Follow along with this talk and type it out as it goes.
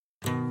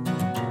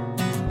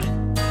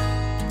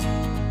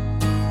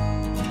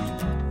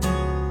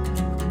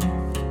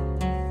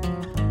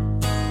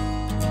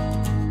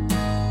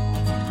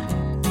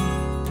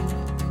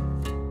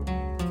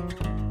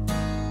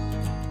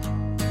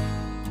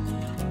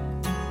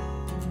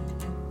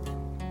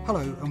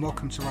Hello and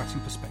welcome to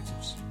Writing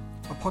Perspectives,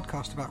 a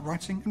podcast about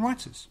writing and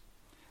writers.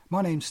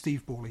 My name's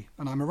Steve Borley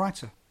and I'm a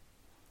writer.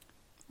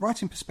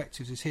 Writing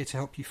Perspectives is here to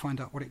help you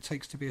find out what it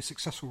takes to be a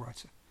successful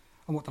writer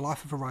and what the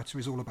life of a writer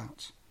is all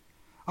about.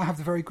 I have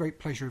the very great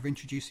pleasure of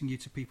introducing you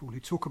to people who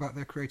talk about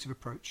their creative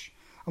approach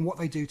and what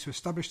they do to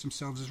establish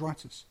themselves as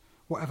writers,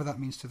 whatever that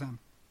means to them.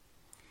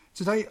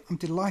 Today I'm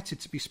delighted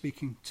to be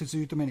speaking to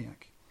Zoo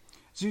Dominiak.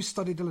 Zoo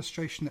studied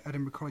illustration at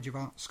Edinburgh College of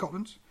Art,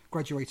 Scotland,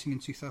 graduating in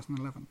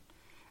 2011.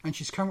 And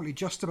she's currently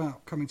just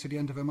about coming to the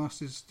end of her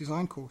Master's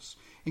Design course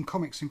in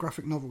comics and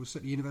graphic novels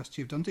at the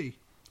University of Dundee,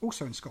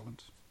 also in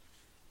Scotland.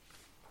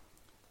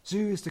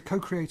 Zoo is the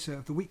co-creator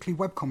of the weekly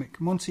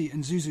webcomic Monty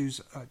and Zuzu's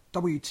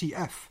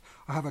WTF.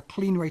 I have a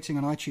clean rating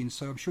on iTunes,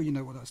 so I'm sure you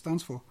know what that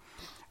stands for.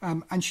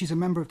 And she's a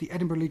member of the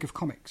Edinburgh League of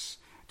Comics,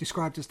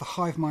 described as the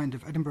hive mind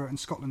of Edinburgh and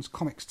Scotland's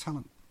comics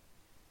talent.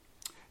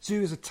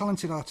 Zoo is a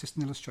talented artist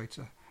and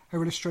illustrator.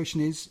 Her illustration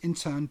is, in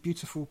turn,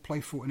 beautiful,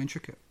 playful and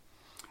intricate.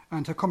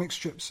 And her comic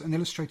strips and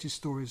illustrated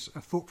stories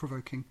are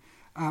thought-provoking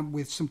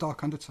with some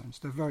dark undertones.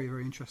 They're very,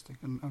 very interesting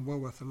and well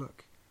worth a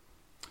look.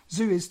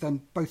 Zoo is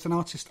then both an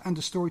artist and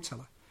a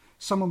storyteller,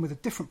 someone with a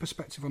different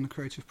perspective on the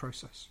creative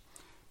process.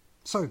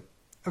 So,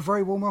 a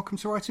very warm welcome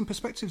to Writing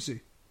Perspectives, Zoo.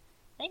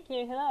 Thank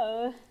you,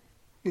 hello.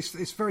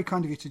 It's very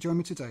kind of you to join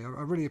me today.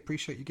 I really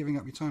appreciate you giving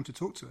up your time to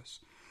talk to us.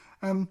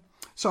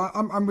 So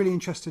I'm really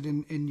interested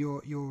in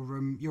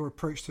your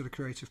approach to the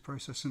creative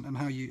process and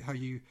how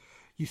you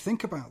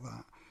think about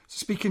that.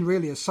 Speaking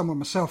really as someone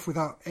myself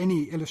without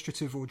any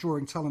illustrative or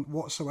drawing talent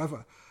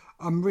whatsoever,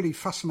 I'm really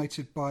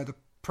fascinated by the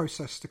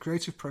process, the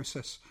creative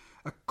process.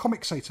 A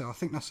comixator, I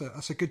think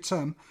that's a good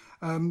term,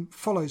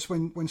 follows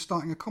when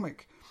starting a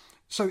comic.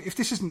 So if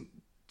this isn't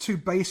too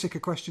basic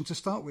a question to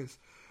start with,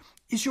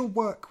 is your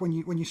work when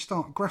you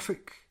start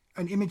graphic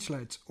and image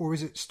led, or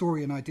is it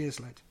story and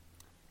ideas led?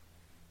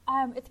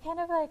 It's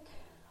kind of like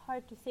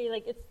hard to say.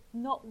 Like it's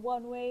not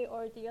one way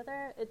or the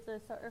other. It's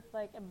a sort of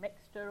like a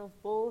mixture of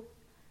both.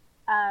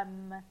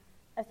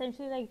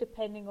 Essentially, like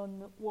depending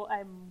on what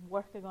I'm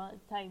working on at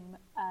the time,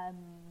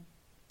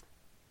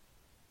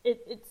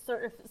 it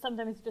sort of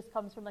sometimes it just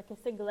comes from like a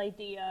single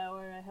idea,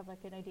 or I have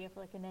like an idea for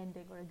like an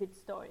ending or a good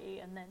story,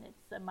 and then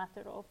it's a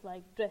matter of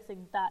like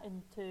dressing that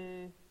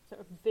into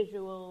sort of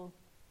visual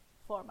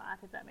format,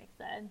 if that makes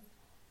sense.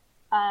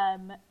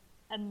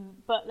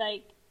 But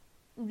like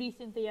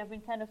recently, I've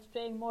been kind of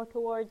straying more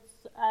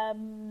towards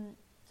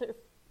sort of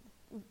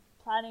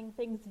planning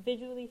things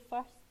visually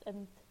first,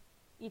 and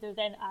either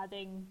then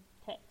adding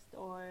text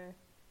or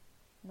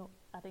not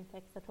adding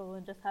text at all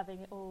and just having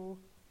it all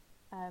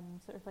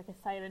sort of like a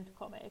silent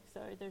comic.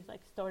 So there's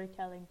like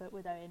storytelling but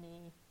without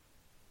any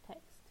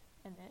text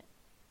in it,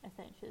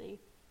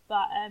 essentially.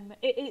 But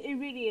it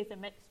really is a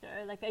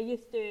mixture. Like I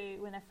used to,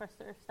 when I first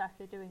sort of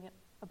started doing it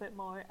a bit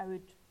more, I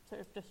would sort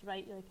of just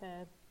write like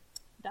a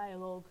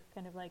dialogue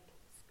kind of like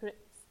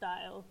script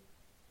style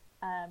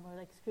or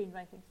like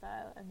screenwriting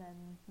style, and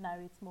then now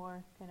it's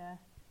more kind of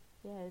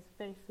it's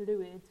very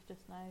fluid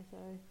just now, so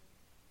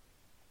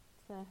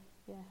I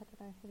don't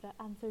know if that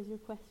answers your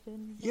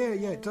question. Yeah,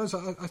 it does.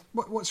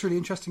 What's really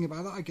interesting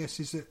about that, I guess,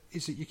 is that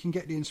you can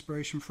get the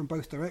inspiration from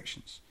both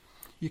directions.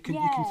 You can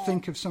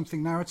think of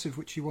something narrative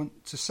which you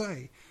want to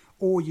say,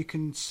 or you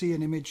can see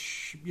an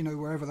image,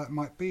 wherever that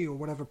might be, or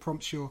whatever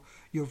prompts your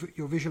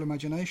visual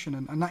imagination,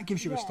 and that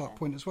gives you a start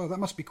point as well. That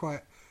must be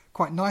quite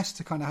nice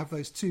to kind of have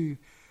those two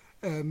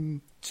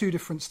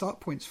different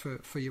start points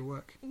for your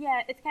work.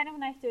 Yeah, it's kind of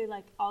nice to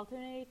like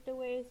alternate the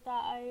ways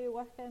that I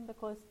work in,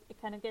 because it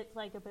kind of gets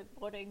like a bit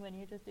boring when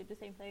you just do the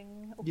same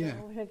thing over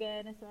and over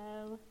again as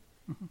well.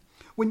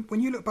 Mm-hmm.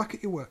 When you look back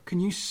at your work,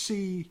 can you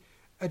see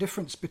a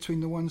difference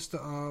between the ones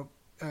that are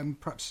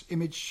perhaps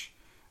image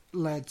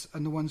led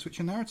and the ones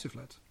which are narrative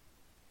led?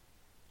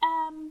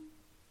 I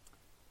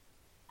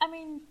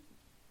mean,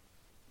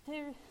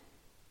 there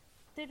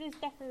is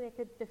definitely like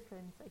a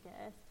difference, I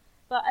guess.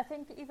 But I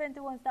think even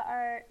the ones that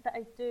I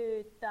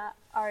do that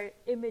are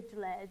image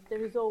led,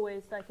 there is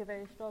always like a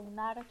very strong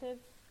narrative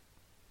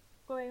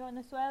going on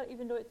as well,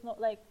 even though it's not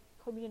like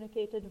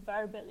communicated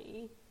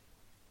verbally.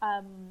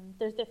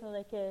 There's definitely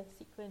like a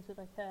sequence with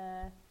like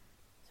a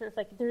sort of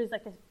like there is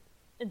like a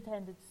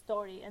intended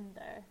story in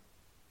there.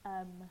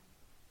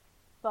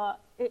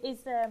 But it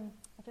is I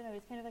don't know,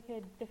 it's kind of like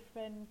a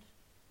different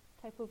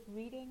type of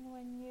reading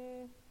when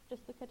you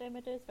just look at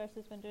images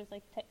versus when there's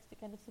like text to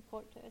kind of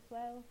support it as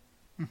well.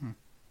 Mm-hmm.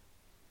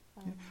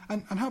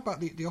 And how about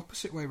the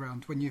opposite way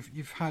around, when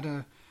you've had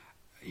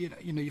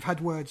you've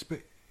had words,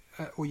 but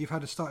or you've had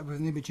to start with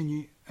an image and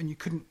you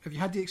couldn't, have you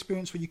had the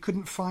experience where you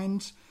couldn't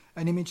find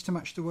an image to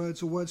match the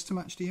words or words to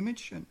match the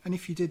image, and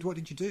if you did, what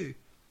did you do?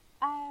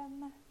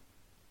 I'm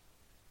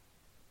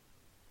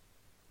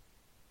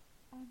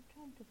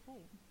trying to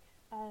think.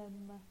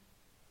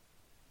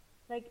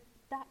 Like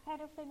that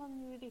kind of thing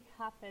only really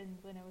happened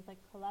when I was like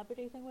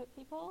collaborating with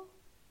people,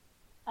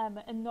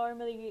 and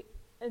normally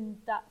in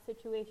that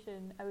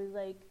situation I would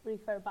like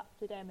refer back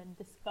to them and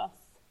discuss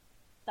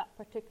that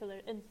particular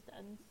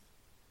instance.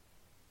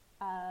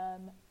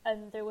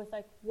 And there was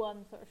like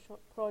one sort of short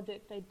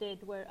project I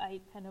did where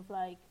I kind of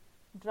like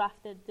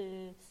drafted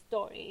the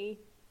story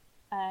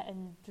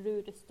and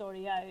drew the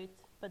story out,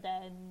 but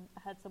then I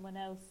had someone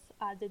else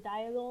add the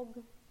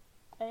dialogue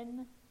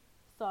in.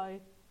 So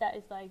that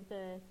is like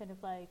the kind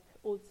of like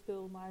old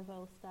school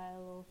Marvel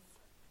style of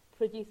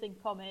producing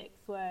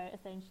comics, where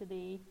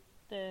essentially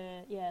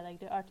the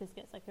artist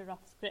gets like a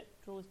rough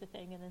script, draws the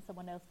thing, and then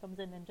someone else comes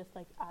in and just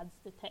like adds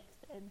the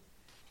text in.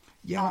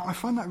 Yeah, I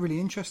find that really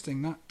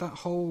interesting. That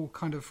whole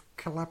kind of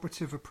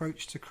collaborative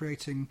approach to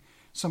creating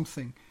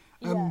something.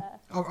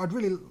 I'd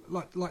really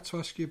like to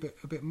ask you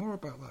a bit more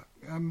about that.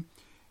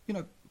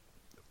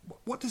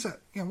 What does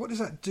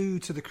that do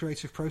to the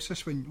creative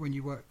process when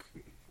you work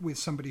with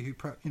somebody who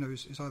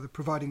is either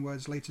providing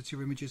words later to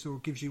your images or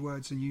gives you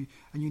words and you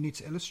need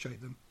to illustrate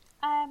them?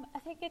 I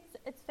think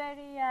it's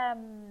very I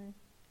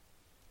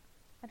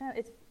don't know.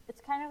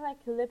 It's kind of like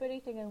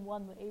liberating in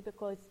one way,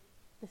 because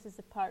this is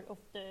a part of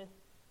the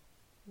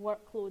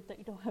workload that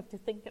you don't have to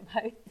think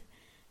about,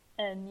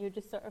 and you're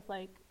just sort of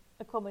like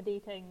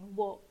accommodating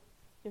what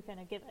you're kind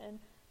of given.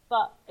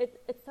 But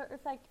it's sort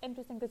of like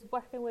interesting, because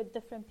working with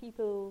different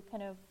people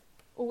kind of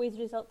always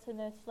results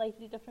in a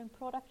slightly different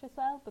product as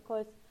well,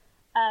 because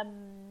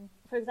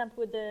for example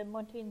with the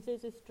Monty and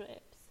Zuzu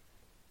strips,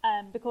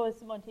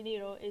 because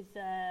Montenero is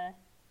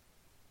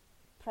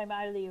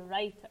primarily a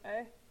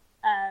writer,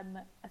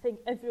 I think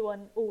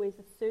everyone always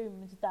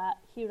assumes that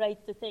he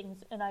writes the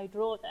things and I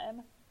draw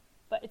them,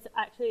 but it's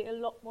actually a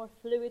lot more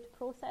fluid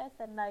process,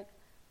 and like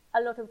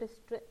a lot of the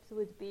strips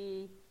are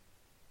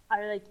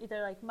like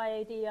either like my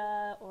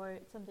idea or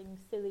it's something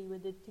silly we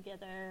did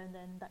together, and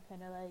then that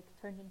kind of like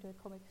turned into a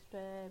comic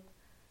strip,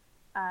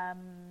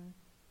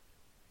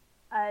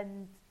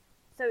 and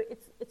so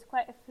it's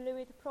quite a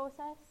fluid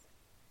process,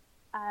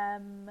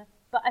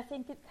 but I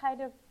think it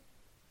kind of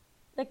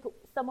like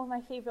some of my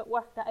favourite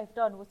work that I've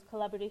done was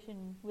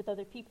collaboration with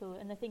other people,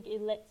 and I think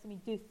it lets me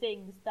do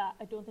things that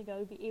I don't think I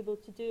would be able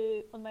to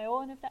do on my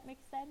own, if that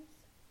makes sense.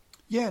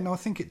 Yeah, no, I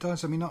think it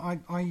does. I mean, I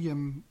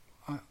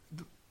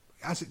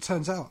as it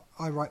turns out,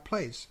 I write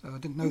plays. I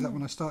didn't know that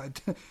when I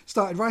started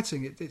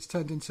writing. It's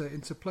turned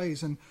into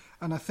plays, and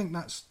I think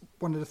that's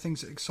one of the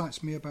things that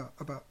excites me about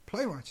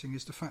playwriting,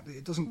 is the fact that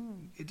it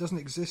doesn't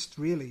exist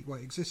really. Well,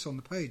 it exists on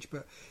the page,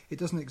 but it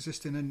doesn't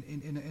exist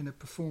in a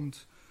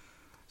performed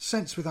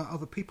sense without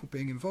other people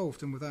being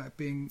involved and without it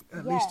being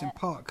at least in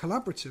part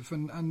collaborative.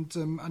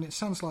 And it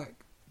sounds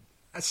like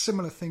a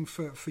similar thing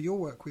for your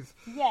work with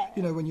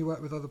when you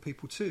work with other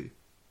people too.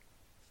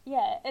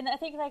 Yeah, and I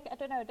think like I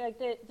don't know, like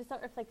the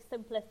sort of like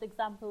simplest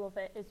example of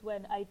it is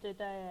when I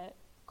did a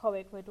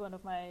comic with one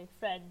of my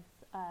friends,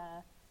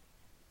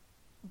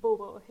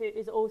 Bobo, who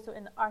is also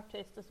an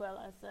artist as well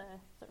as a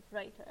sort of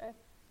writer,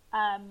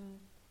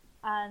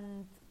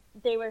 and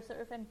they were sort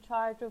of in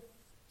charge of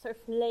sort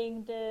of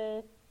laying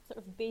the sort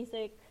of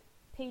basic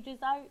pages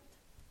out,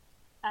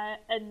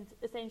 and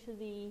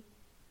essentially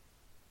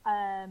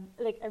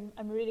like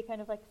I'm really kind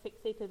of like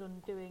fixated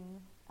on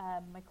doing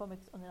my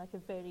comics on like a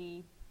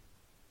very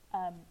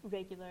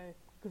regular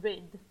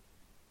grid,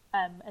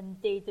 and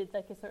they did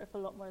like a sort of a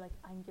lot more like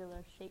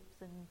angular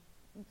shapes and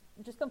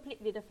just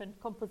completely different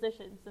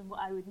compositions than what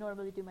I would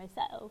normally do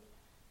myself,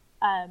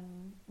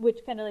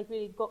 which kind of like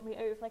really got me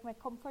out of like my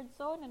comfort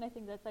zone. And I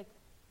think that's like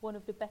one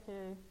of the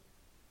better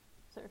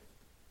sort of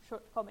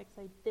short comics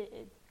I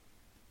did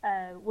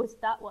was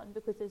that one,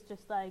 because it's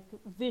just like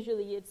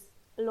visually it's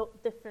a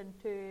lot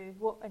different to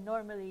what I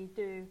normally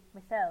do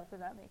myself, if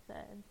that makes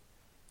sense.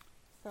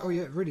 So. Oh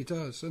yeah, it really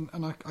does, and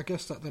I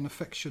guess that then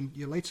affects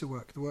your later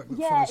work, the work that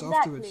follows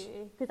afterwards. Yeah,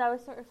 exactly. Because I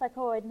was sort of like,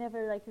 I'd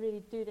never like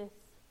really do this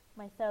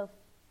myself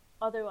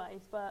otherwise,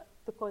 but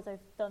because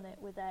I've done it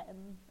with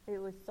them, it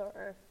was sort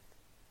of,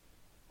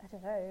 I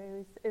don't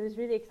know, it was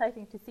really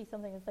exciting to see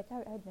something that's like,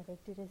 I'd never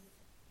do this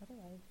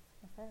otherwise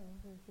myself.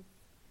 It was just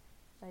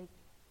like,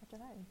 I don't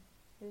know,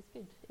 it was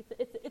good.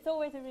 It's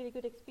always a really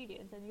good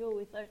experience, and you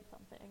always learn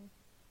something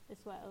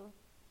as well.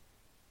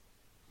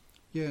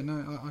 Yeah,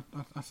 no,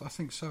 I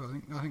think so.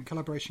 I think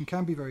collaboration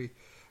can be very,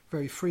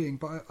 very freeing.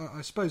 But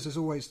I suppose there's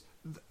always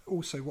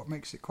also what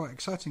makes it quite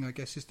exciting, I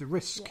guess, is the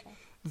risk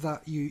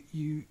that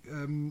you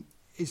and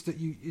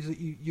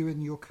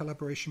your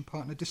collaboration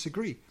partner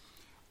disagree,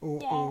 or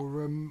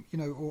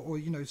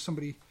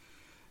somebody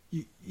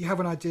you have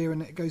an idea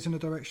and it goes in a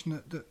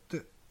direction that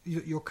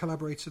your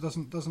collaborator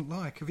doesn't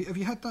like. Have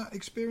you had that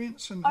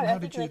experience? And how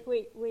did you? Like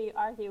we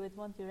argue with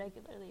Monty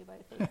regularly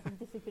about things and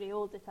disagree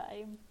all the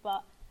time,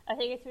 but I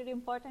think it's really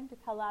important to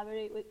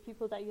collaborate with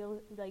people that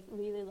you like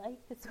really like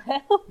as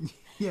well.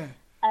 Yeah.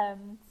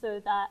 So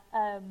that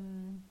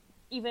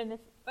even if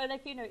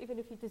you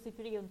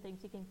disagree on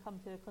things, you can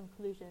come to a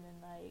conclusion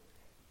and like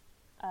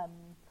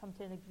come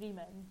to an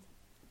agreement.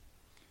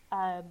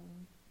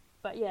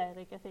 But yeah,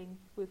 like I think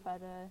we've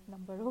had a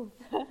number of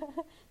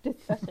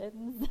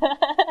discussions.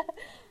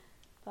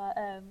 But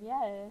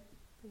yeah,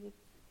 I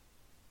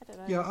don't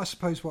know. Yeah, I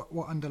suppose what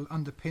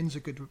underpins a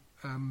good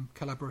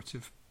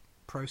collaborative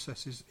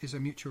process is a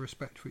mutual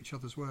respect for each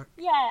other's work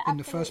in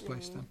the first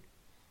place then.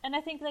 And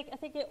I think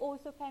it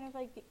also kind of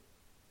like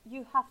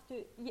you have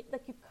to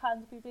like you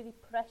can't be really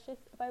precious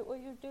about what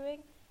you're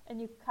doing, and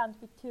you can't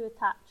be too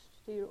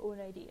attached to your own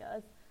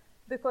ideas,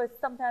 because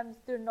sometimes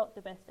they're not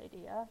the best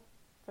idea,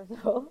 first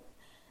of all,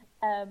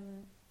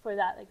 for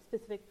that like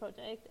specific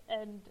project.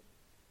 And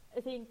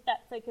I think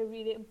that's like a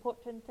really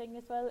important thing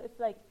as well. If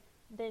like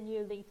then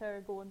you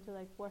later go on to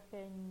like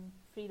working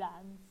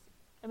freelance,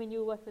 I mean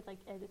you work with like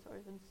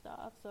editors and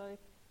stuff, so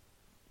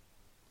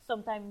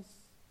sometimes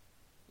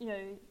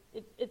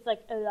it's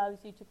like allows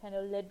you to kind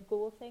of let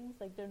go of things,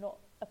 like they're not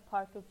a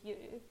part of you,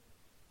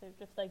 they're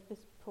just like this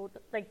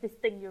product, like this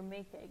thing you're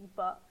making.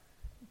 But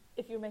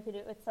if you're making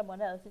it with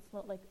someone else, it's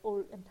not like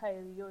all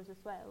entirely yours as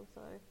well.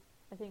 So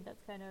I think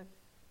that's kind of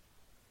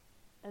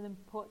an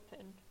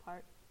important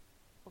part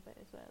of it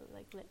as well,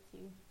 like lets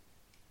you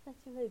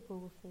let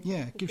go of things.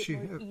 Yeah, gives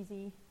you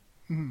easy.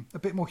 A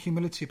bit more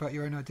humility about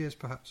your own ideas,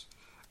 perhaps,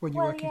 when you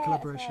work in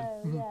collaboration.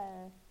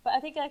 Yeah, but I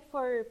think like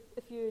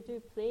if you do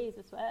plays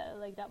as well,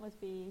 like that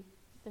must be,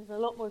 there's a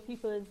lot more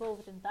people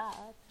involved in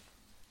that.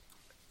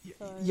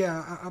 So.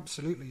 Yeah,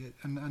 absolutely,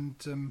 and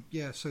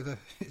so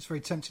it's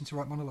very tempting to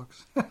write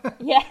monologues.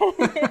 Yeah,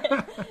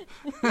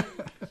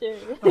 sure.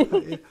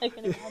 I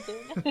can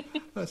imagine.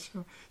 That's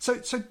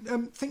so.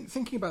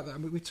 Thinking about that, I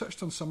mean, we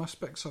touched on some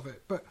aspects of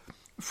it, but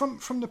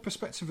from the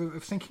perspective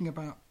of thinking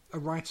about a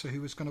writer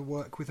who was going to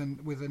work with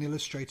an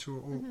illustrator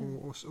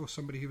or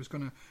somebody who was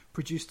going to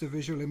produce the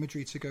visual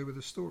imagery to go with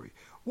the story,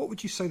 what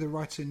would you say the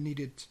writer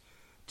needed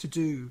to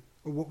do,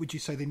 or what would you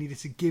say they needed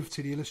to give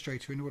to the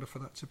illustrator in order for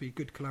that to be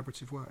good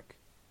collaborative work?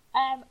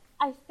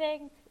 I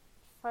think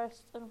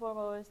first and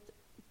foremost,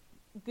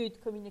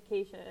 good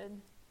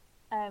communication,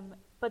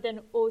 but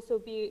then also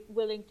be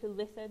willing to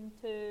listen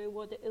to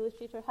what the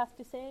illustrator has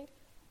to say,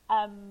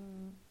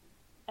 and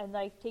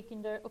like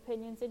taking their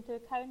opinions into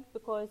account,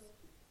 because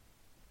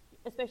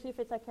especially if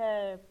it's like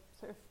a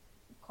sort of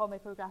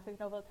comic or graphic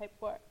novel type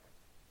work,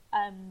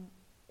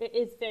 it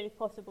is very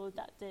possible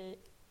that the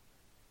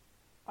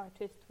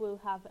artist will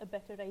have a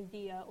better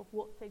idea of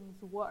what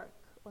things work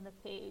on a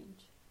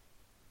page.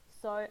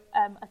 So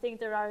I think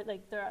there are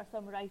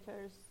some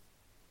writers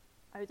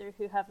out there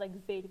who have like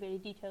very, very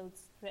detailed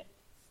scripts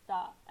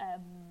that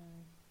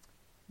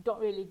don't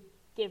really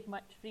give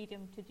much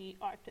freedom to the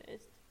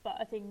artist. But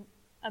I think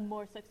a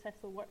more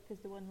successful work is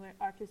the one where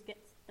artists get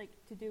like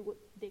to do what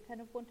they kind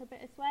of want a bit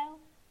as well.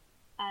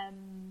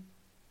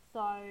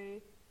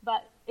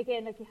 But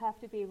again, like you have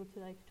to be able to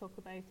like talk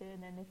about it,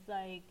 and then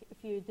if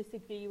you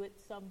disagree with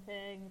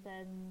something,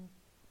 then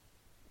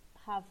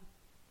have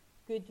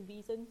good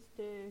reasons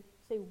to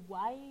say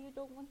why you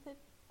don't want it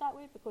that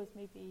way, because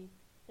maybe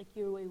like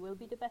your way will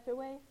be the better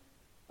way.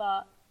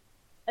 But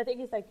I think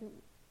it's like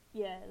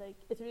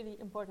it's really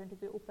important to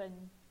be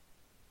open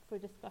for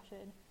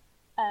discussion,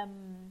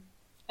 and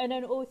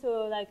then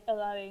also like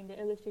allowing the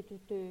illustrator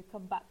to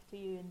come back to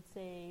you and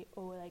say,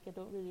 oh, like I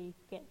don't really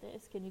get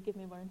this, can you give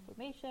me more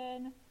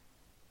information?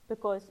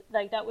 Because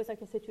like that was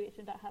like a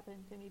situation that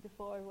happened to me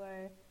before,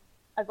 where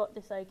I got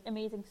this like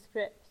amazing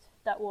script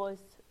that was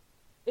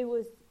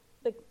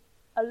like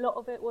a lot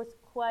of it was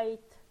quite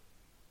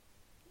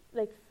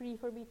like free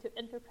for me to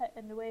interpret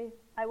in the way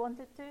I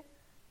wanted to,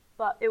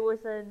 but it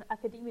was an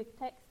academic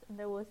text, and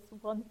there was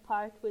one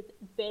part with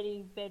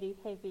very, very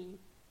heavy,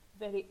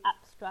 very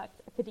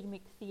abstract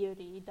academic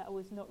theory that I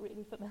was not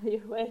really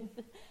familiar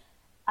with,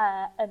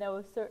 and I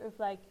was sort of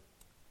like,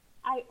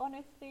 I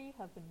honestly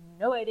have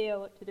no idea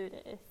what to do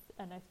with this,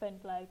 and I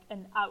spent like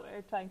an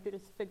hour trying to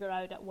just figure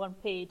out at one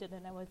page, and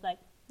then I was like,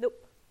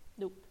 nope,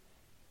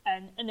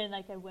 and then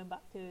like I went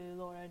back to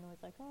Laura and was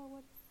like,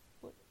 oh,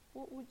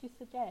 what would you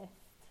suggest?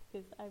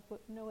 Because I've got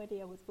no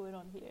idea what's going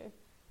on here,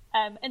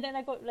 and then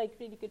I got like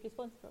really good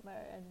response from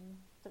her, and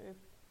sort of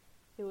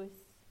it was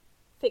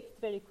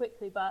fixed very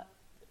quickly, but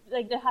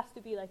like there has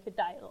to be like a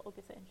dialogue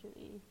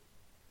essentially.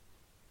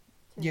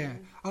 Yeah,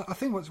 I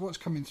think what's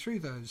coming through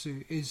those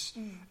is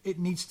it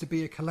needs to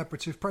be a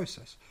collaborative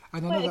process,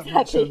 and I know that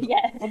might sound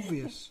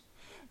obvious,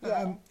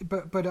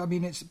 but I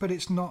mean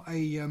it's not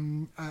a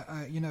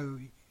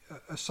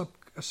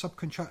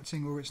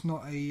subcontracting, or it's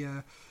not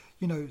a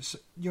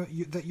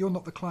you're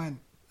not the client,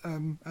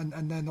 and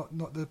they're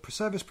not the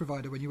service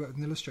provider when you work with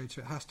an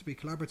illustrator. It has to be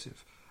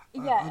collaborative,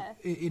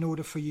 in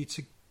order for you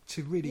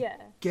to really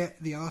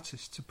get the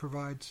artist to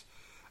provide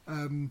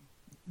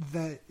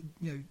their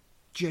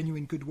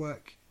genuine good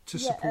work to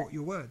support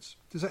your words.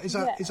 Is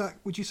that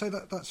would you say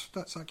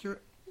that's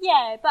accurate?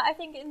 Yeah, but I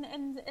think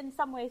in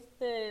some ways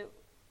it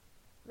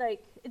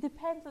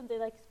depends on the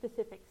like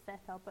specific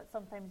setup, but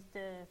sometimes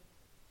the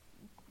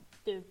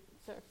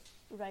sort of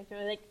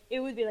writer, like it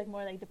would be like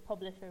more like the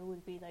publisher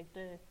would be like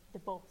the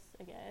boss,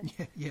 I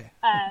guess. Yeah.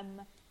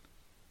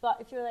 But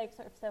if you're like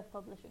sort of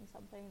self-publishing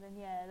something, then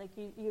like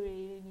you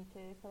really need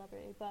to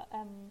collaborate. But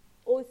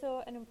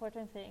also an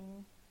important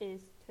thing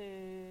is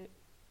to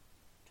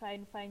try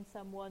and find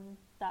someone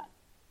that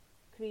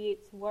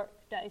creates work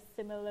that is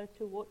similar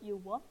to what you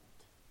want,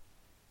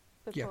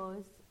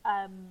 because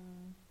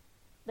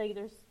like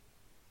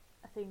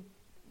I think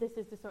this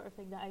is the sort of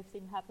thing that I've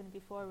seen happen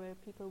before, where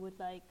people would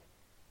like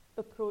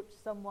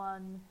approached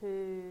someone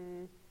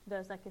who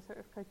does like a sort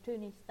of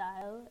cartoony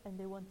style, and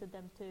they wanted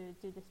them to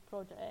do this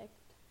project.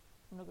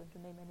 I'm not going to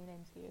name any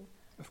names here,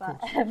 Of but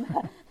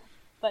course.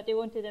 but they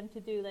wanted them to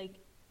do like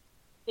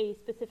a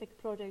specific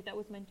project that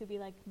was meant to be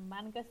like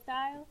manga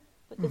style,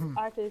 but this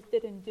artist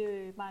didn't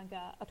do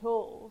manga at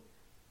all.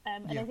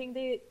 And Yeah. I think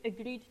they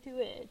agreed to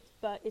it,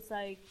 but it's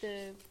like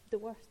the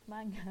worst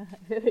manga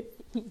I've ever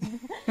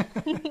seen.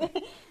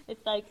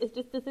 It's like, it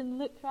just doesn't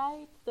look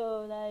right.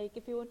 So like,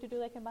 if you want to do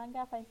like a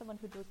manga, find someone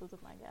who does loads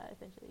of manga,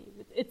 essentially.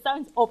 It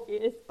sounds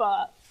obvious,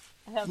 but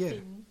I have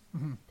seen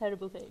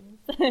terrible things.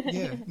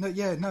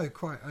 No,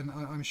 quite, and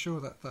I'm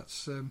sure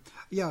that's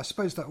I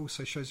suppose that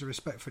also shows a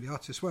respect for the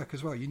artist's work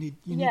as well. You need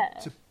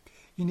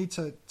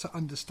to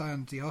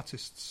understand the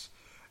artist's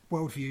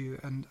worldview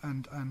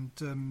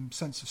and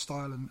sense of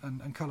style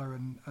and colour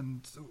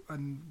and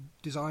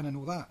design and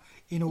all that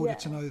in order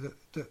to know that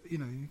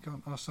you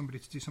can't ask somebody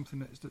to do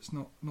something that's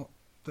not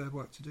their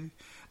work to do.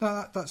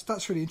 No,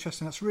 that's really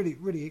interesting. That's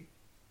really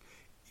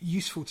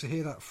useful to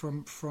hear that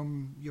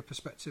from your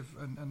perspective,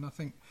 and I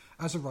think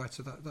as a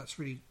writer that's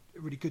really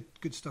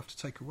good stuff to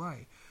take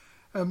away.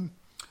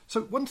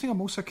 So one thing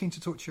I'm also keen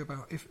to talk to you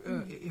about,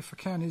 if I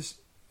can, is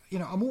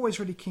I'm always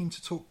really keen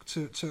to talk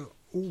to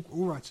all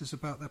writers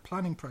about their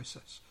planning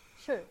process.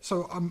 Sure.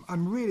 So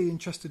I'm really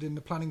interested in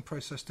the planning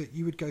process that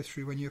you would go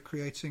through when you're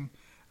creating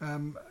a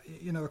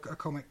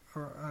comic,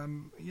 or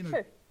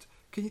Sure.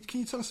 Can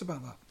you tell us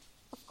about that?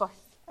 Of course,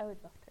 I would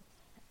love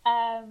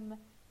to.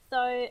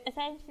 So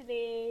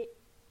essentially,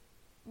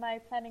 my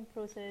planning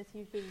process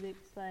usually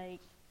looks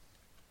like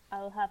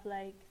I'll have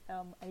like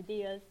some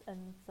ideas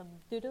and some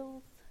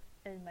doodles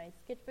in my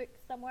sketchbook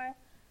somewhere,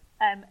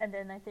 and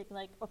then I think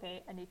like,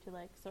 okay, I need to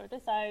like sort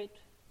this out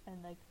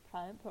and like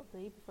plan it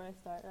properly before I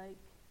start like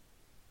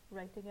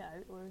writing it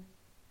out or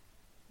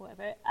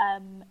whatever.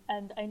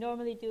 And I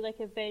normally do like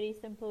a very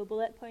simple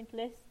bullet point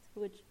list,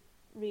 which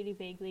really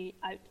vaguely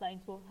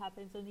outlines what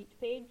happens on each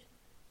page.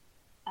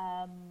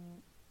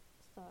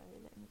 Sorry,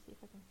 let me see if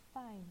I can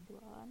find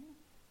one.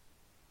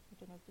 I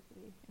don't know if this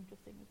will be an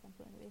interesting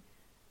example anyway.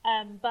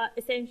 But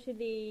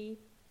essentially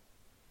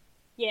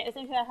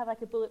I have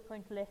like a bullet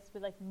point list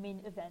with like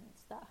main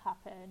events that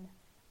happen.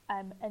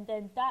 And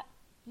then that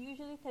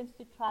usually tends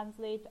to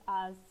translate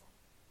as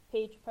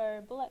page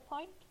per bullet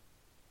point.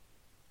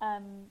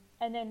 And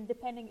then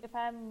depending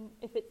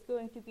if it's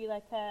going to be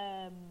like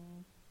a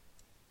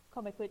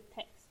comic with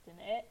text in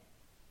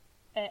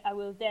it, I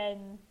will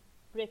then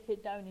break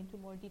it down into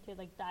more detail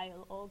like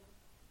dialogue.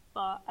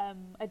 But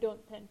I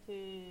don't tend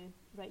to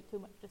write too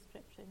much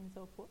descriptions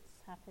of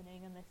what's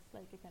happening unless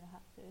like I kind of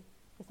have to,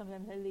 because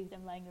sometimes I leave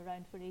them lying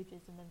around for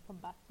ages and then come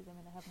back to them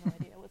and I have no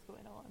idea what's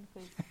going on.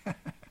 Because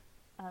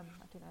I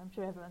don't know, I'm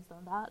sure everyone's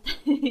done that.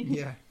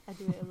 Yeah. I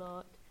do it a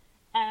lot.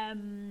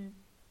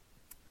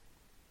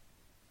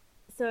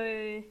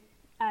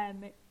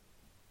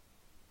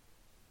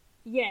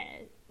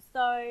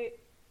 So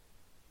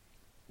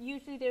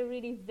usually they're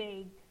really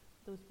vague,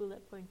 those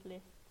bullet point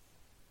lists,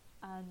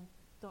 and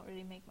don't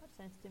really make much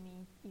sense to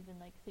me even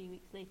like 3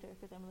 weeks later,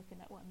 because I'm looking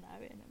at one now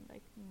and I'm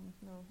like,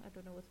 no, I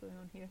don't know what's going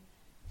on here.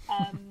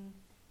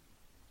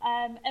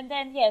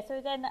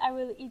 So then I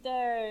will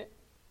either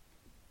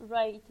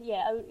write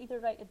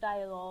a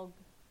dialogue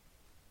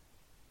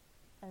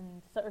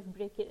and sort of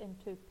break it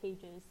into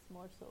pages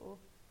more so,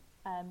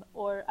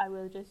 or I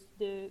will just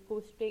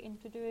go straight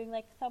into doing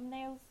like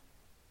thumbnails,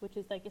 which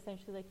is like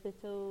essentially like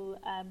little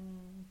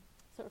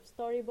sort of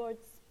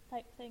storyboards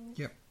type things.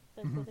 Yep.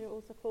 That's what they're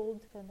also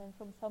called. And then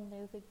from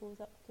thumbnails it goes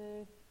up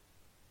to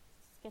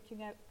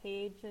sketching out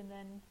page and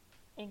then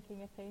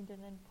inking a page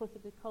and then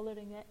possibly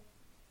colouring it,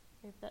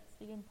 if that's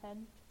the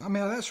intent. I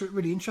mean, that's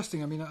really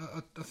interesting. I mean,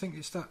 I think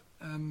it's that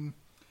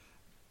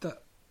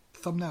that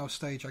thumbnail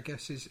stage, I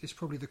guess, is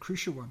probably the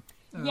crucial one.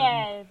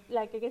 I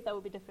guess that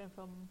would be different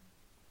from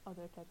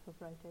other types of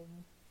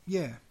writing.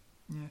 Yeah.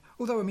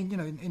 Although, I mean,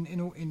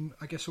 in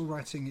I guess all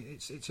writing,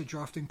 it's a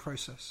drafting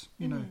process,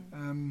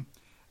 and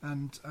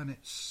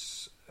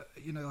it's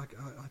like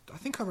I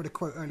think I read a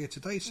quote earlier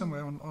today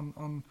somewhere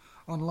on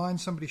online.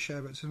 Somebody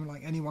shared it, something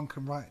like anyone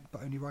can write,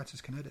 but only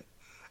writers can edit.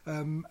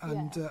 And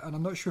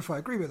I'm not sure if I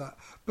agree with that,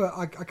 but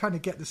I kind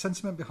of get the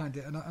sentiment behind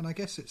it, and I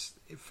guess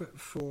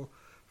for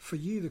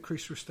you the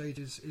crucial stage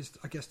is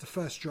I guess the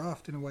first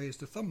draft in a way is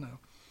the thumbnail,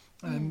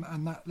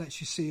 and that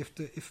lets you see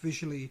if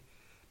visually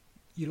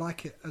you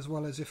like it, as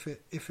well as if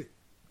it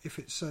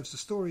serves the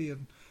story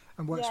and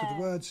works with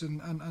the words and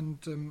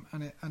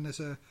there's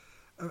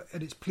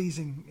and it's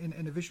pleasing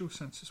in a visual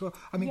sense as well.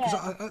 I mean,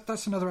 because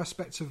that's another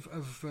aspect of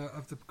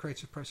the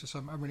creative process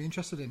I'm really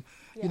interested in.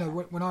 Yeah.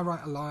 When I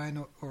write a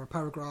line or a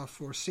paragraph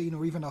or a scene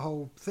or even a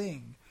whole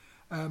thing,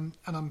 and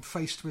I'm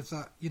faced with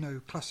that,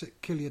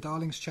 classic kill your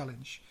darlings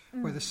challenge,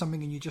 where there's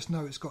something and you just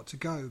know it's got to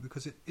go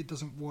because it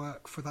doesn't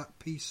work for that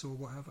piece or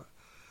whatever.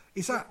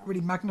 Is that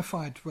really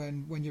magnified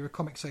when you're a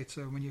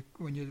comic-sator, when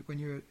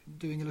you're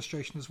doing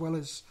illustration as well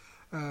as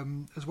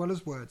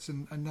words,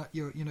 and that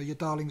your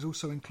darlings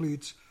also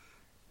includes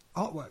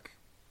artwork?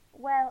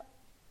 Well,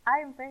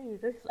 I'm very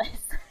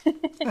ruthless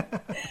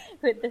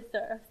with this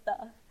sort of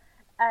stuff.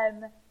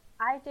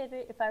 I did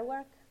it if I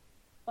work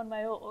on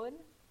my own.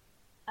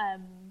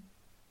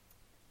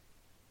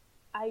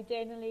 I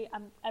generally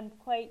I'm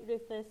quite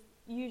ruthless.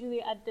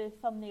 Usually at the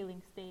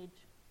thumbnailing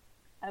stage,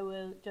 I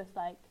will just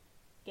like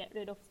get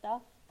rid of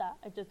stuff that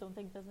I just don't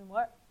think doesn't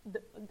work.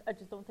 I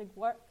just don't think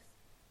works.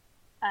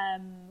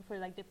 For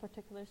like the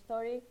particular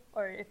story,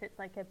 or if it's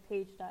like a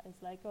page that is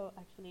like, oh,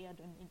 actually I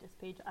don't need this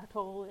page at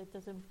all, it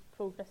doesn't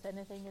progress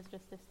anything, it's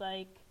just this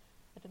like,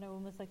 I don't know,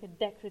 almost like a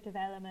decorative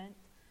element.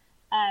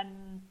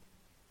 And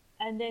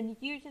then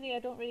usually I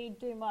don't really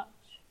do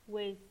much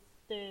with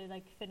the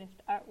like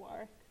finished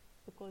artwork,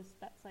 because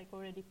that's like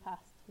already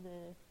past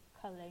the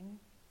culling,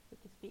 so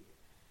to speak.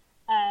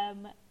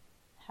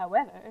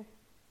 However,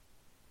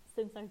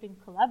 since I've been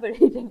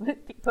collaborating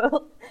with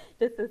people,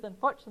 this has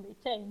unfortunately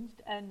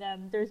changed, and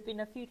there's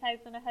been a few times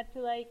when I had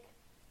to like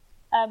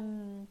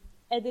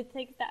edit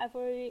things that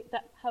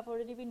have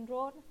already been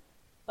drawn,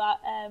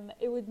 but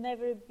it would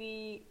never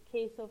be a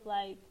case of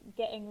like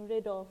getting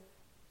rid of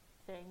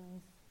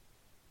things.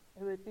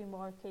 It would be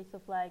more a case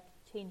of like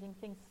changing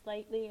things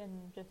slightly,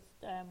 and just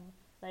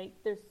like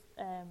there's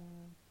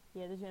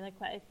been like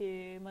quite a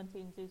few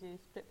Monty and Zuzu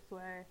strips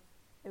where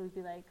it would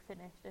be like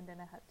finished, and then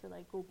I had to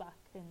like go back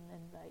and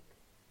like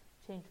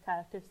change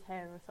characters'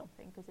 hair or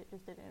something, because it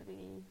just didn't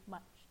really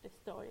match the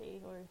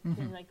story or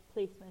the like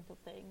placement of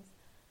things.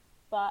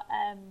 But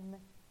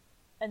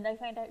and I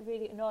find that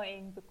really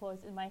annoying,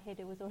 because in my head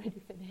it was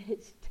already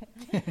finished.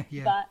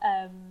 Yeah.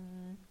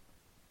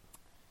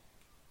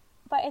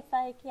 But it's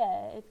like,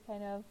 yeah, it's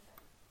kind of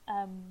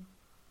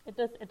it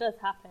does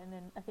happen,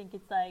 and I think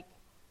it's like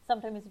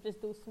sometimes it's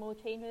just those small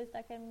changes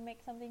that can make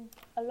something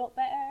a lot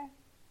better.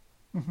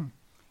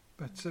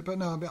 But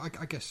no,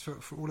 I guess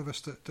for all of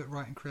us that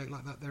write and create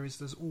like that,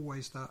 there's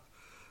always that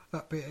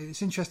bit.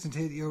 It's interesting to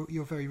hear that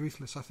you're very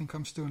ruthless. I think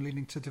I'm still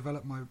leaning to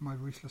develop my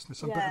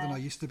ruthlessness. I'm better than I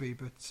used to be,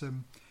 but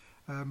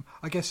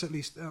I guess at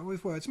least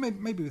with words,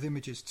 maybe with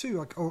images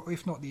too, or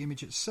if not the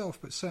image itself,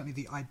 but certainly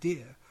the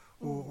idea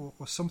or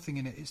something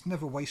in it. It's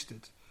never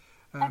wasted.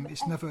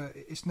 It's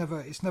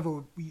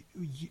never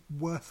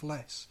worth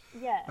less.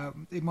 Yeah.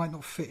 It might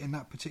not fit in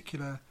that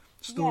particular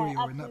story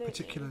or in that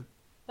particular.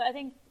 But I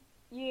think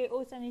you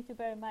also need to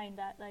bear in mind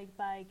that, like,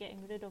 by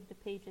getting rid of the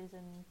pages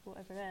and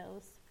whatever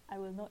else, I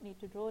will not need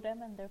to draw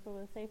them, and therefore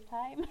will save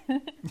time.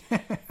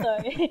 So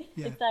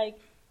it's like,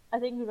 I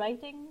think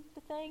writing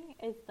the thing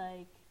is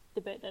like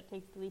the bit that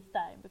takes the least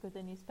time, because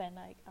then you spend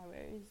like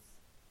hours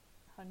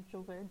hunched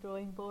over a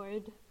drawing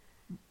board,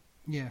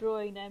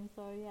 drawing them.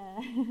 So yeah,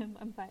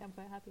 I'm quite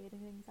happy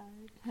editing things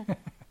out.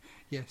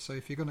 Yeah. So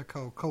if you're going to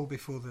cull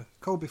before the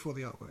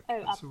artwork.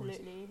 Oh,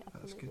 absolutely.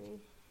 That's good.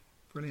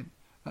 Brilliant.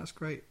 That's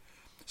great.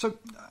 So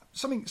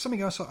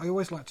something else I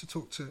always like to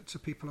talk to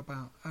people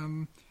about.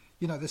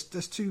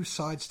 There's two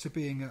sides to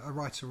being a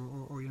writer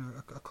or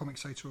a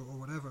comics editor or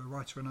whatever, a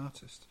writer and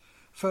artist.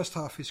 First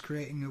half is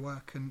creating the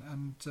work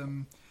and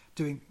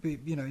doing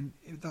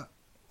that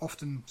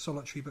often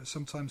solitary but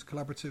sometimes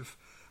collaborative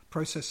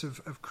process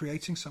of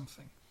creating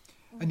something.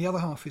 And the other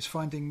half is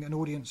finding an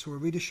audience or a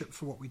readership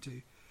for what we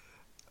do.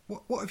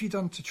 What have you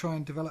done to try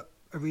and develop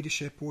a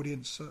readership,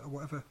 audience,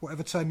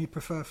 whatever term you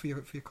prefer for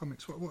your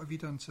comics? What have you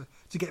done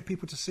to get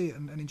people to see it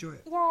and enjoy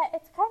it? Yeah,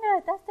 it's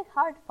that's the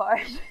hard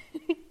part.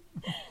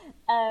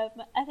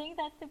 I think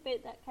that's the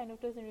bit that kind of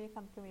doesn't really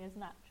come to me as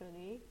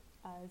naturally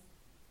as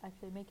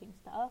actually making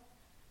stuff.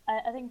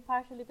 I think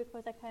partially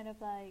because I kind of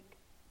like,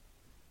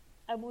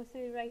 I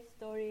mostly write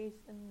stories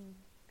and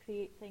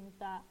create things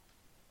that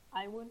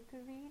I want to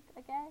read,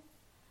 I guess.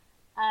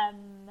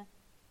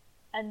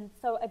 And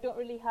so I don't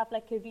really have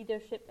like a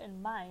readership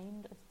in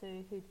mind as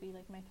to who'd be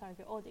like my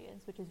target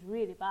audience, which is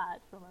really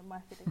bad from a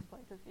marketing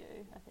point of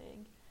view, I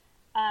think.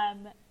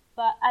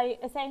 But I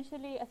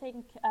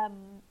think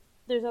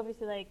there's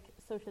obviously like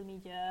social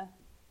media,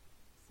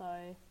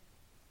 so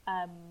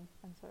I'm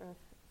sort of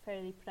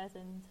fairly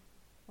present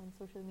on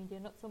social media,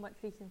 not so much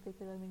recently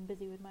because I've been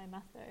busy with my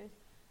masters.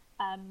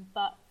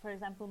 But for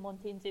example,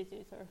 Monty and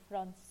Zuzu sort of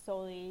runs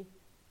solely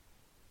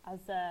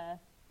as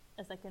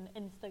like an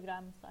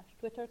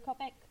Instagram/Twitter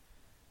comic.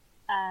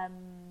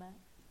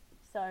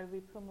 So we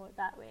promote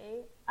that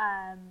way.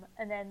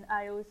 And then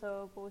I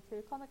also go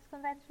to comics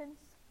conventions,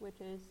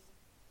 which is,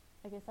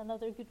 I guess,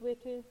 another good way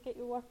to get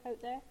your work out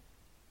there.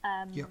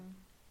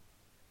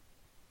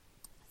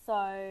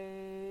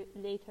 So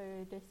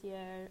later this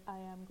year I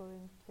am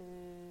going to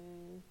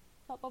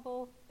Thought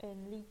Bubble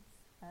in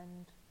Leeds,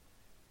 and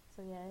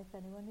so yeah, if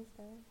anyone is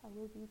there, I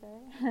will be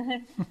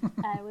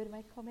there with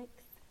my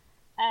comics.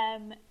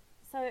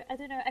 So I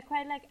don't know, I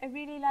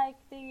really like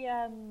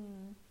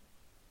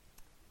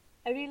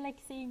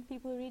seeing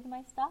people read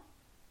my stuff,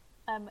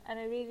 and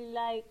I really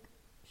like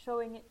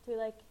showing it to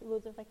like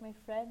loads of like my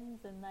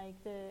friends, and like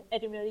the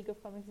Edinburgh League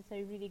of Comics is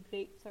a really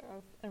great sort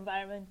of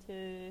environment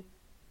to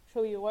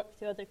show your work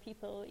to other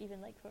people,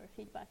 even like for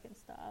feedback and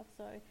stuff.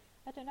 So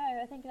I don't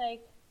know, I think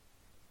like,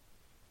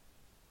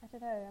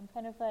 I'm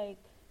kind of like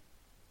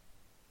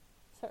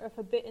sort of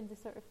a bit into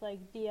sort of like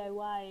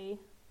DIY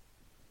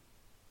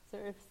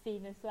sort of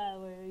scene as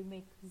well, where we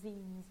make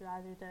zines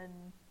rather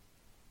than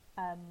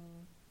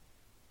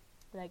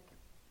like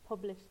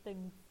publish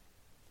things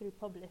through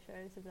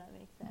publishers, if that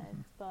makes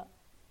sense. But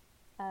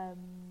yeah,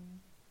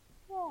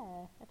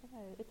 I don't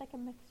know. It's like a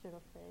mixture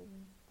of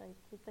things. Like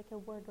it's like a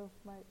word of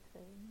mouth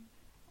thing.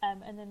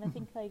 And then I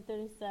think like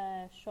there's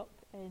a shop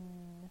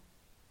in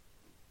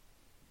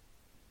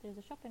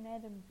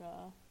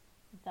Edinburgh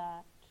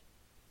that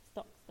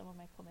stocks some of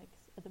my comics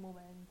at the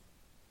moment.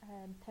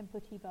 Tempo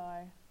Tea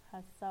Bar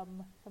has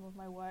some of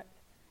my work.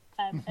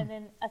 And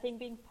then I think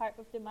being part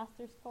of the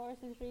master's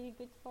course is really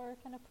good for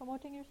kind of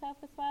promoting yourself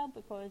as well,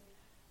 because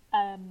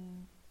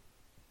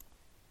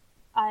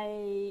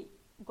I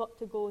got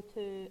to go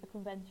to a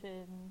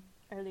convention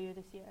earlier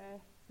this year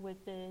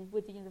with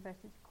the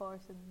university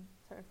course, and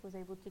sort of was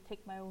able to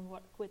take my own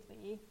work with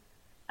me.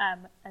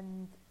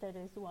 And there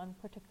is one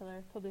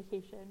particular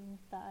publication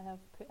that I have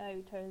put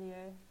out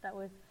earlier that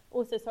was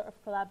also sort of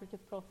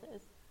collaborative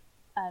process,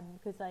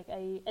 because like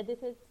I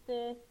edited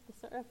the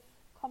sort of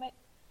comic.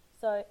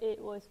 So it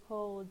was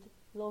called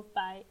Love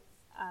Bites,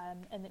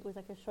 and it was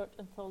like a short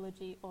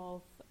anthology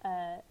of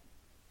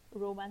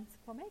romance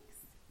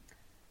comics,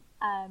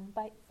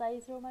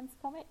 bite-sized romance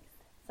comics.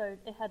 So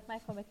it had my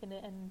comic in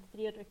it and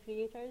 3 other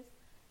creators,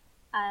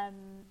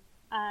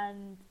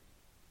 and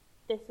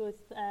this was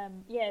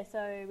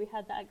so we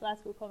had that at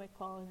Glasgow Comic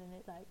Con, and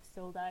it like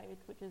sold out,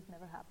 which has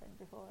never happened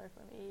before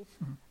for me.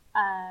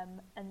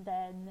 And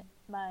then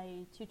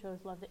my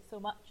tutors loved it so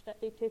much that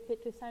they took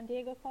it to San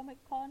Diego Comic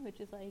Con, which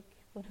is like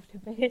one of the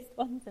biggest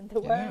ones in the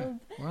world.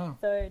 Wow.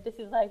 So this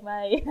is like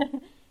my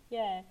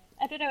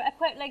I don't know, I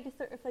quite like the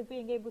sort of like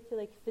being able to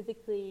like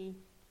physically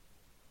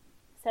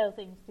sell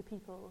things to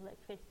people like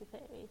face to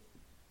face,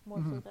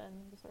 more so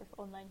than the sort of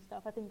online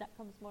stuff. I think that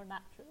comes more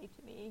naturally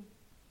to me.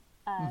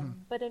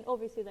 But then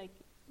obviously like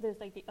there's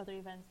like the other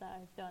events that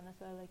I've done as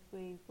well. Like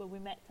we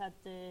met at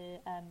the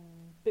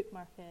book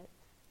market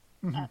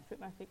at Fruit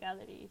Market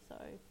Gallery. So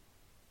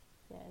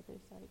yeah,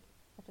 there's like,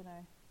 I don't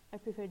know. I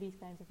prefer these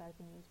kinds of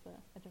avenues, but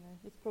I don't know.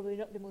 It's probably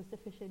not the most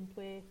efficient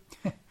way.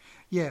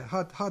 Yeah,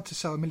 hard to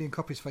sell 1 million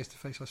copies face to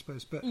face, I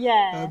suppose. But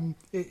yeah,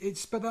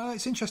 it's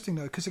interesting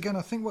though, because again,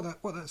 I think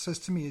what that says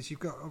to me is you've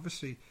got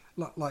obviously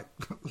like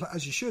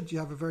as you should, you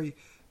have a very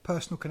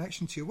personal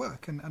connection to your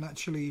work, and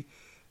actually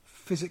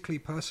physically,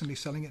 personally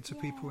selling it to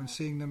people and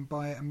seeing them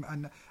buy it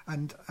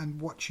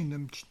and watching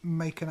them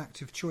make an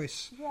active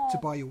choice to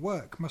buy your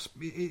work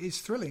it's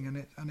thrilling, and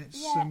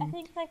it's I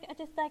think I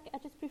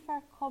just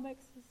prefer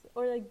comics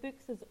or like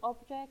books as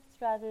objects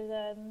rather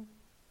than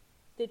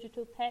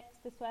digital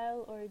text as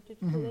well, or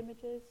digital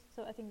images.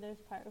 So I think there's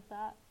part of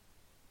that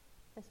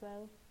as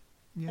well.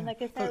 Yeah. And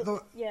like I sell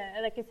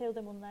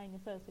them online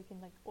as well, so you can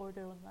like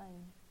order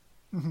online.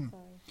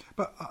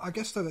 But I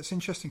guess though that's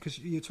interesting, because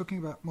you're talking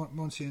about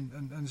Monty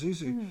and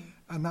Zuzu,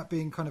 and that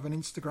being kind of an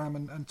Instagram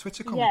and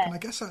Twitter comic, and I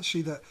guess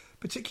actually that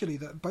particularly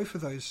that both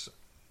of those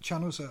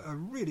channels are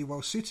really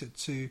well suited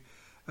to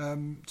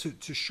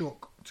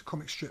short to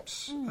comic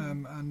strips,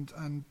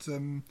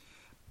 and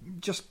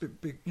just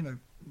big,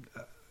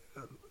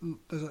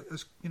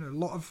 there's a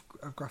lot of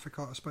graphic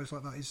art, I suppose,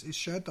 like that is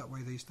shared that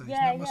way these days.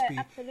 Yeah, and that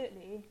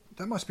absolutely.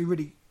 That must be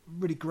really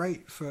really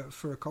great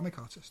for a comic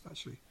artist,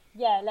 actually.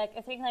 Yeah, like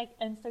I think like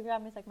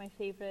Instagram is like my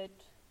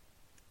favorite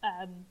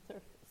sort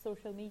of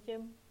social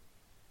medium,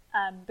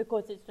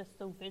 because it's just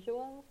so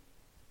visual,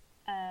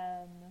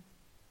 and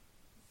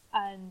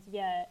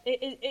yeah,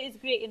 it is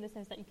great in the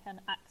sense that you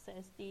can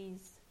access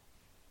these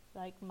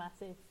like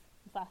massive,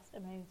 vast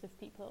amounts of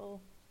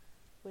people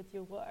with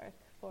your work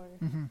for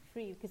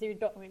free, because you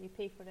don't really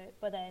pay for it.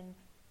 But then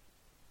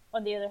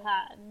on the other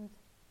hand,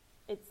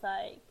 it's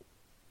like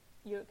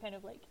you're kind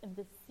of like in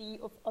the sea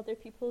of other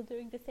people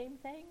doing the same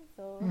thing,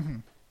 so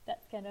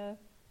that's kind of,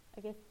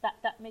 I guess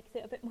that makes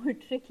it a bit more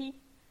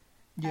tricky.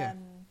 Yeah.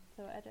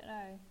 So I don't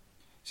know.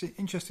 It's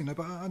interesting though,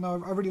 but I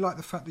really like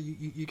the fact that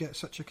you get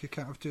such a kick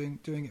out of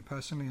doing it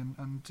personally,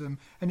 and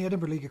the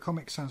Edinburgh League of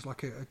Comics sounds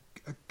like a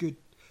good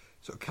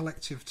sort of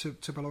collective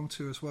to belong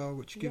to as well,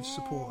 which gives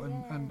support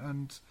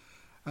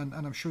and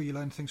I'm sure you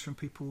learn things from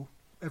people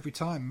every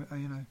time,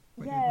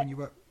 when you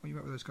work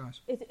with those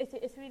guys.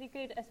 It's really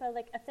good as well.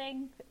 Like I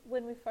think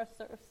when we first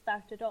sort of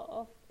started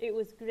off, it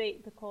was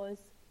great because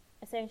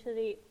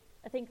essentially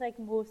I think like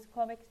most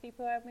comics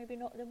people are maybe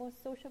not the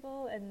most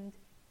sociable, and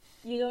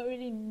you don't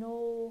really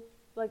know.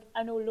 Like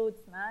I know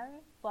loads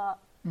now, but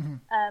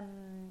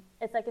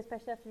it's like,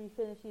 especially after you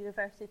finish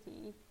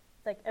university,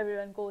 it's like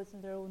everyone goes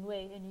in their own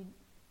way, and you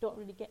don't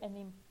really get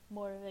any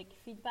more like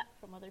feedback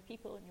from other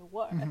people in your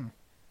work.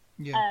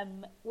 Yeah.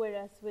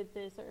 Whereas with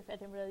the sort of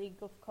Edinburgh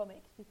League of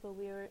Comics people,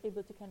 we were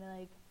able to kind of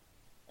like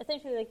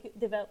essentially like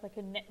develop like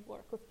a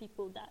network of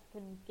people that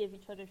can give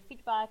each other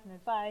feedback and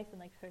advice and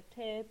like share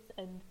tips,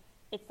 and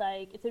it's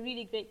like it's a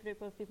really great group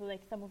of people.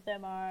 Like some of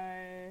them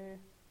are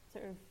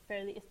sort of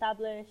fairly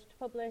established,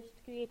 published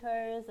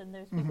creators, and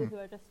there's people who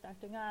are just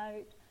starting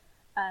out,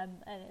 and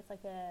it's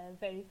like a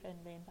very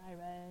friendly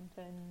environment,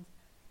 and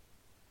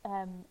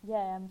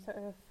I'm sort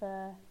of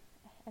I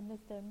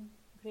miss them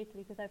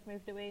greatly because I've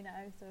moved away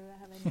now, so I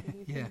haven't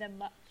really Yeah. seen them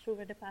much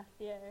over the past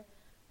year.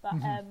 But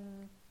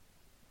Mhm.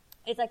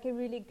 it's like a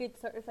really good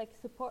sort of like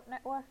support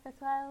network as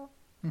well.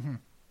 Mhm.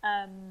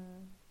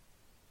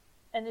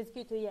 And it's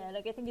good to,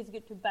 like I think it's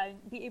good to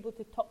be able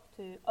to talk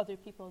to other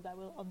people that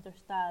will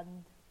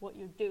understand what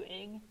you're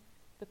doing,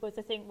 because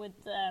I think with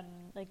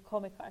like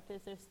comic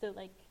artists, there's still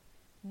like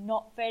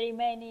not very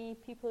many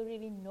people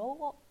really know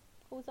what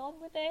goes on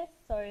with this.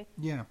 So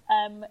Yeah.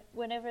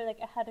 whenever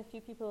like I had a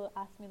few people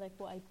ask me like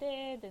what I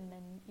did, and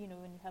then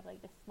when you have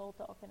like this small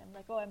talk, and I'm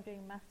like, oh, I'm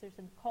doing masters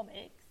in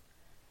comics,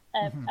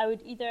 I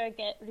would either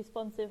get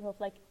responsive of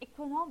like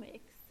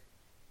economics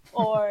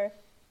or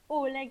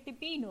oh, like the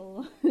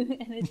Beano.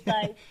 And it's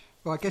like,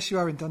 Well, I guess you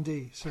are in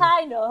Dundee, so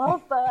kind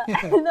of, but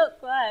Yeah. not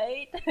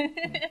quite.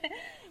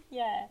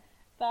 Yeah,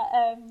 but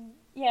I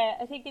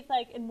think it's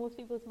like in most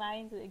people's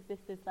minds it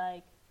exists as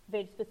like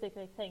very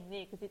specific thing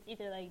there, because it's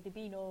either like the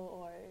Beano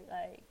or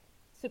like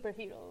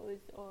superheroes,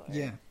 or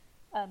yeah.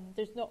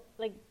 there's still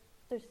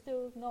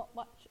not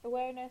much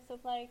awareness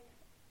of like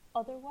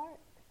other work.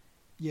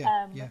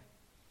 Yeah. Yeah.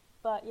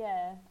 But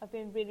yeah, I've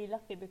been really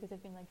lucky because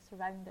I've been like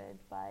surrounded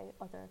by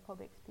other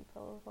comics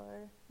people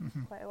for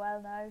quite a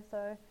while now.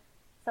 So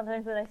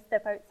sometimes when I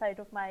step outside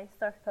of my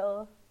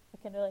circle, I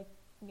kind of like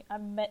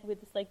I'm met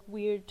with this like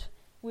weird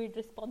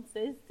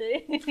responses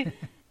to to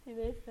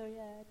this. So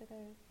yeah, I don't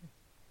know.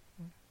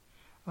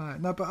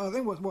 No, but I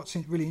think what's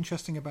really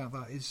interesting about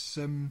that is,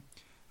 and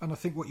I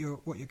think what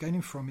you're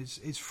gaining from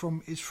is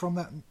from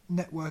that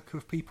network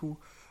of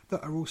people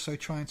that are also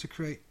trying to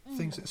create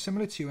things that are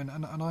similar to you.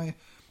 And I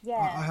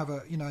have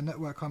a a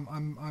network.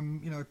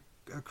 I'm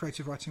a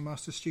creative writing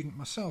master's student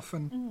myself,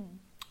 and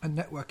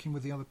networking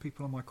with the other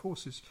people on my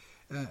courses,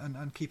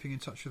 and keeping in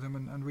touch with them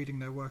and reading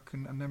their work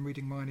and them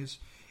reading mine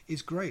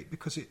is great,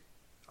 because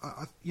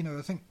I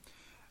think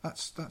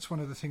that's one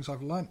of the things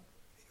I've learnt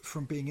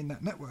from being in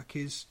that network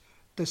is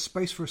there's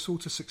space for us all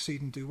to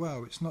succeed and do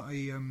well. It's not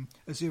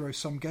a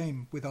zero-sum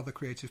game with other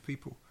creative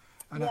people,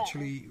 and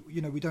actually,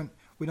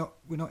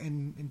 we're not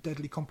in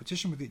deadly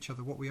competition with each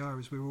other. What we are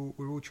is we're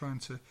all trying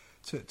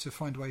to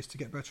find ways to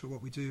get better at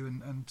what we do,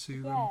 and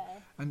to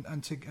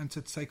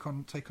take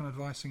on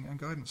advice and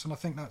guidance. And I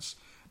think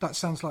that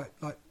sounds like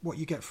what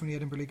you get from the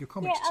Edinburgh League of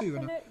Comics too.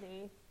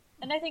 Absolutely.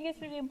 And I think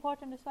it's really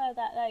important as well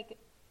that like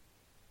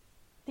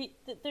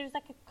there's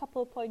like a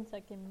couple of points I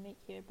can make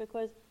here,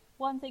 because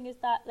one thing is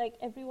that like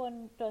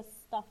everyone does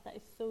stuff that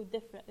is so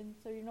different, and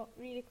so you're not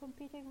really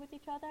competing with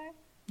each other.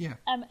 Yeah.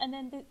 And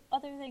then the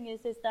other thing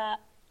is that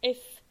if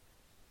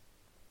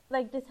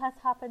like this has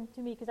happened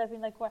to me, because I've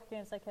been like working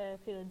as like a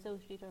freelance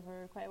illustrator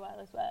for quite a while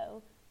as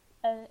well,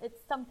 and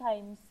it's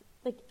sometimes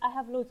like I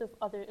have loads of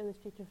other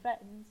illustrator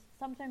friends.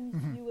 Sometimes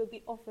you will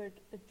be offered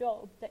a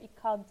job that you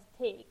can't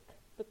take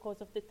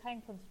because of the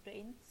time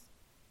constraints,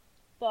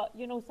 but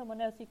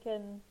someone else you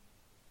can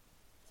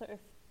sort of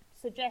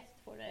suggest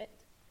for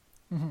it.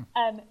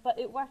 But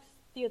it works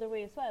the other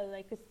way as well,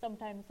 like, because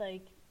sometimes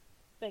like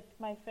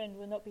my friend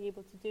will not be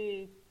able to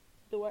do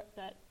the work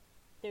that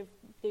they've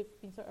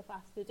been sort of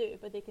asked to do,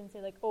 but they can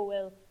say like, oh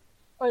well,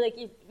 or like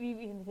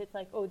even if it's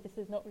like, oh, this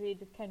is not really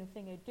the kind of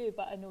thing I do,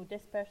 but I know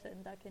this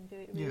person that can do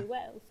it really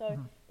well. So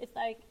it's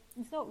like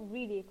it's not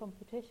really a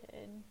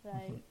competition,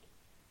 like.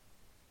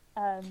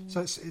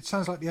 So it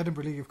sounds like the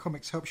Edinburgh League of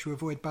Comics helps you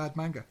avoid bad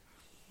manga.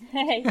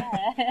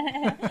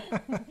 Yeah.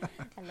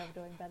 I love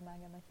doing bad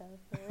manga myself,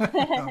 so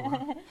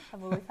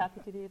I'm always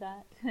happy to do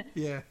that.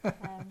 Yeah.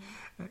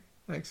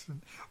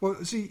 Excellent.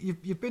 Well, see,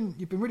 you've been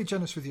really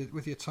generous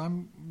with your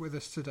time with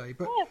us today.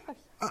 But yeah, of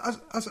course.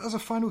 As a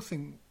final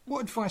thing,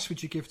 what advice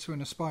would you give to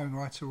an aspiring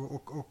writer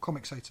or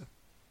comicsator?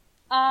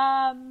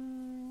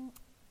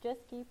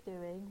 Just keep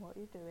doing what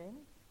you're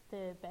doing.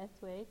 The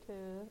best way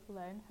to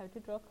learn how to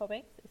draw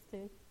comics is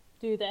to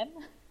do them,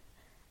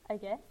 I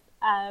guess.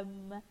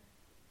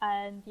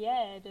 And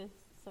yeah, just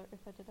sort of,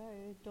 I don't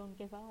know, don't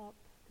give up,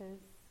 because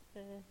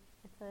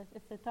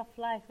it's a tough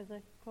life as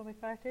a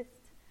comic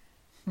artist.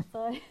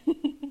 So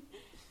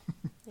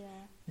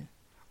yeah.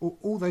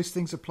 All those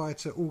things apply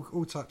to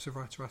all types of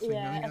writer, I think.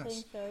 Yeah, I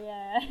think so.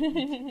 Yeah.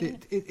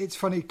 It's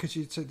funny because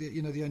you said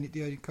the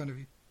only kind of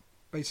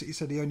basically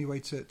said the only way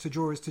to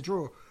draw is to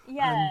draw.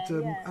 Yeah,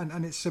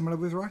 and it's similar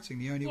with writing.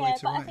 The only way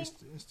to write is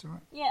to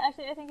write. Yeah,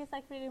 actually, I think it's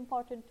like really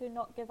important to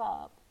not give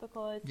up,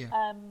 because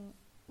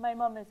my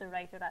mum is a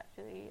writer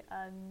actually,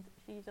 and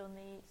she's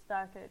only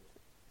started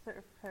sort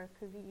of her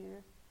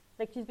career.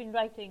 Like, she's been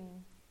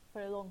writing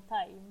for a long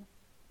time,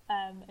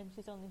 and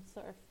she's only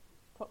sort of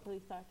properly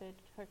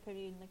started her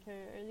career in like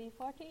her early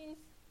 40s,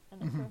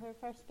 and that's where her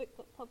first book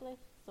got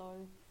published.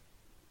 So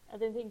I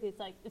don't think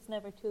it's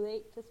never too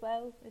late as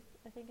well. It's,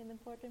 I think, an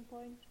important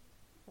point.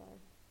 So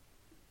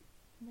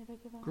never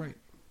give up. Great.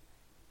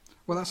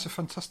 Well, that's a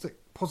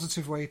fantastic,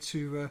 positive way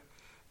to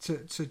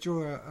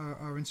draw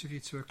our interview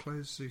to a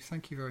close. So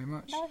thank you very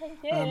much. No,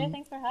 thank you.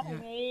 Thanks for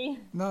having me.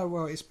 No,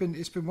 well, it's been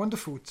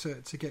wonderful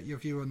to get your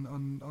view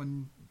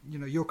on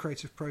your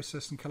creative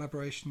process and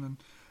collaboration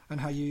and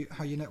how you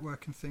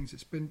network and things.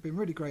 It's been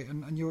really great,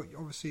 and you're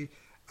obviously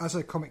as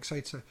a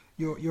comic-sator,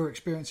 your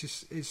experience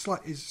is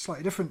slightly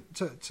different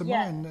to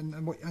mine,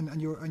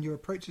 and your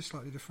approach is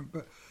slightly different.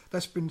 But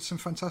there's been some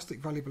fantastic,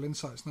 valuable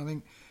insights, and I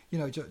think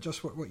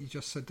just what you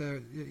just said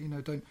there.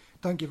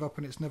 Don't give up,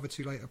 and it's never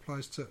too late.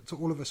 Applies to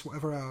all of us,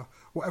 whatever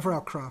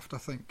our craft. I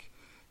think.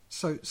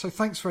 So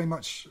thanks very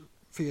much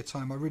for your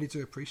time. I really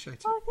do appreciate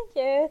it.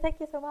 Oh, thank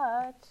you so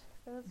much.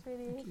 It was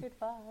really good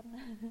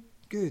fun.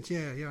 Good,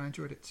 yeah, I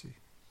enjoyed it too.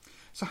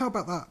 So how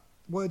about that?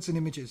 Words and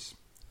images.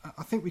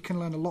 I think we can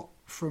learn a lot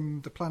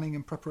from the planning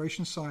and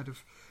preparation side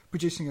of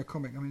producing a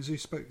comic. I mean, Zoo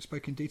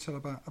spoke in detail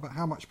about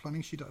how much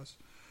planning she does.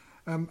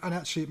 And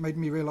actually it made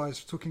me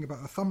realise, talking about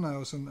her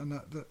thumbnails and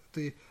that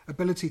the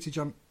ability to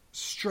jump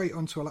straight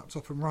onto a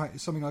laptop and write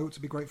is something I ought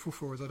to be grateful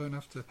for, as I don't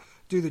have to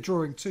do the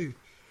drawing too.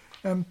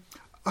 I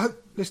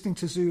hope listening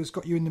to Zoo has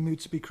got you in the mood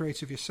to be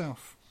creative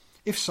yourself.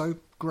 If so,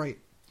 great.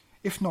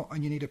 If not,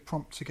 and you need a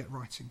prompt to get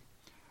writing,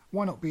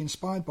 why not be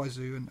inspired by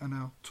Zoo and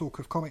our talk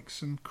of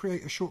comics and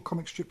create a short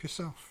comic strip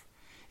yourself?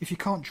 If you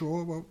can't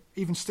draw, well,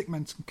 even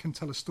stickmen can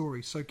tell a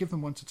story, so give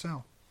them one to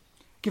tell.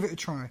 Give it a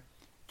try,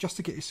 just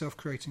to get yourself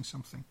creating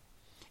something.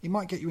 It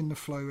might get you in the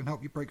flow and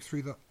help you break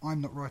through the I'm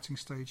not writing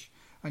stage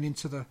and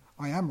into the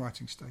I am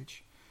writing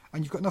stage.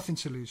 And you've got nothing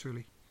to lose,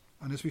 really.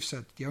 And as we've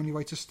said, the only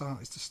way to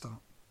start is to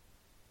start.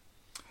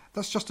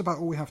 That's just about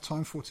all we have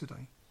time for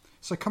today.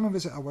 So come and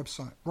visit our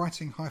website,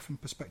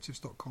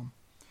 writing-perspectives.com.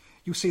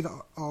 You'll see that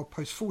I'll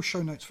post full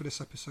show notes for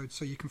this episode,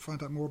 so you can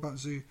find out more about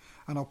Zoo,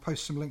 and I'll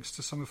post some links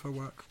to some of her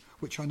work,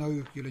 which I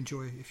know you'll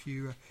enjoy if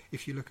you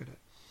look at it.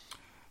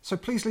 So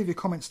please leave your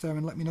comments there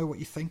and let me know what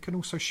you think, and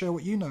also share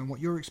what you know and what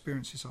your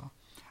experiences are.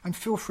 And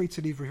feel free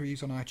to leave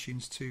reviews on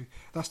iTunes too.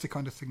 That's the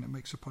kind of thing that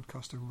makes a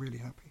podcaster really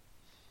happy.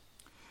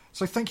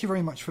 So thank you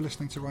very much for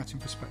listening to Writing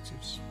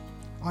Perspectives.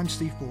 I'm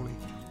Steve Borley,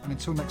 and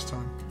until next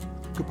time,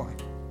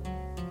 goodbye.